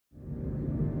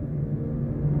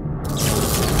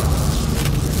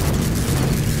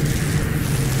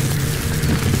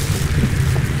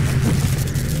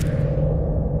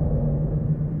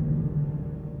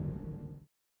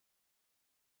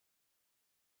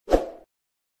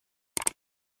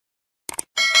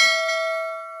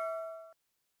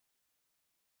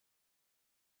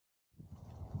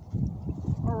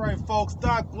Alright folks,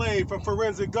 Doc Blade from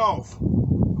Forensic Golf.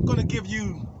 I'm going to give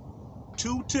you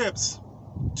 2 tips,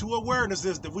 2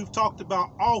 awarenesses that we've talked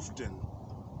about often.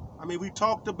 We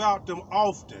talked about them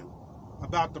often.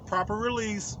 About the proper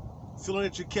release, feeling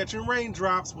that you're catching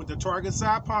raindrops with the target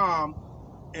side palm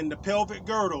and the pelvic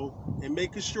girdle, and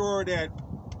making sure that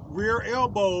rear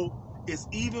elbow is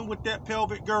even with that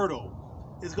pelvic girdle.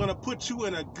 It's going to put you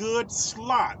in a good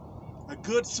slot, a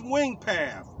good swing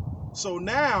path. So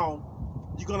now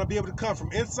you're going to be able to come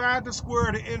from inside the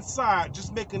square to inside,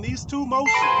 just making these 2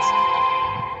 motions.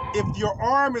 If your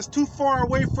arm is too far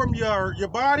away from your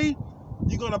body,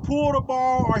 you're going to pull the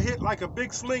ball or hit like a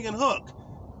big sling and hook.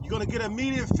 You're going to get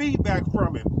immediate feedback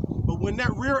from it. But when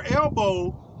that rear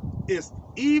elbow is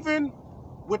even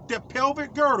with the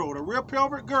pelvic girdle, the rear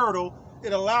pelvic girdle,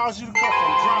 it allows you to come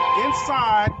from drop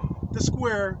inside the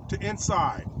square to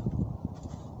inside.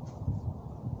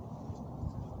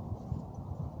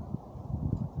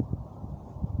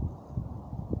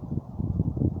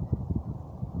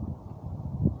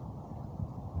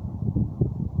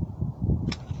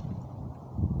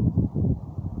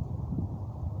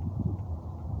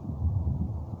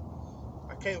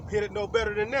 Can't hit it no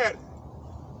better than that.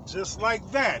 Just like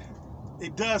that.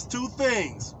 It does 2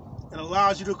 things. It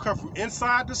allows you to come from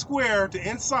inside the square to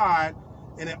inside,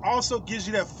 and it also gives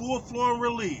you that full flowing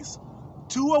release.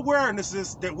 2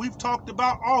 awarenesses that we've talked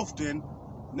about often.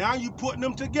 Now you're putting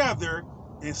them together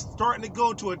and starting to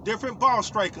go to a different ball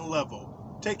striking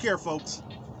level. Take care, folks.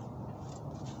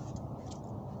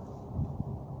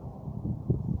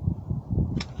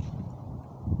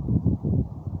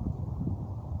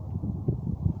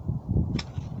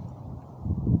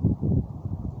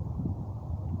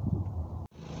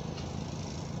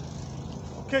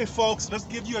 Okay folks, let's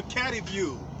give you a caddy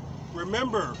view.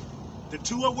 Remember, the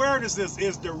 2 awarenesses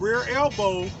is the rear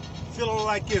elbow feeling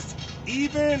like it's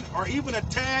even or even a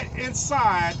tad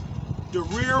inside the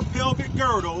rear pelvic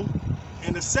girdle.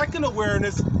 And the second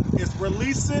awareness is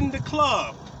releasing the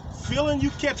club, feeling you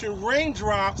catching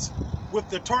raindrops with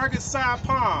the target side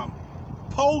palm,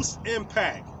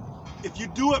 post-impact. If you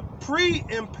do it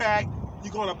pre-impact,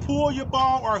 you're gonna pull your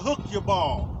ball or hook your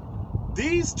ball.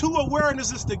 These 2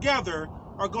 awarenesses together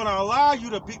are going to allow you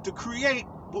to create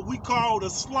what we call the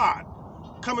slot,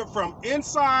 coming from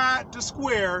inside the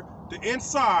square to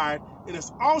inside, and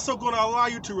it's also going to allow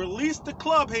you to release the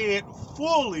club head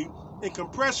fully and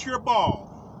compress your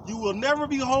ball. You will never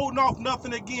be holding off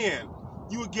nothing again.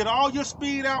 You will get all your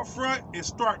speed out front and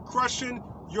start crushing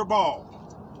your ball.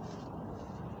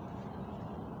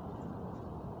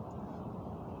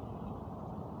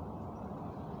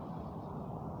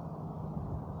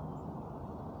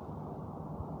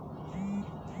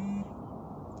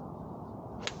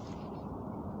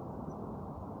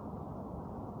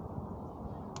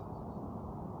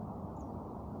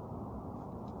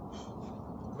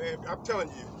 Man, I'm telling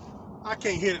you, I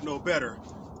can't hit it no better.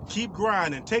 Keep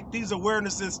grinding. Take these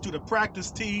awarenesses to the practice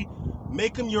tee,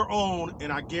 make them your own,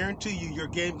 and I guarantee you your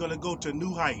game's gonna go to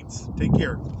new heights. Take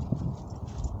care.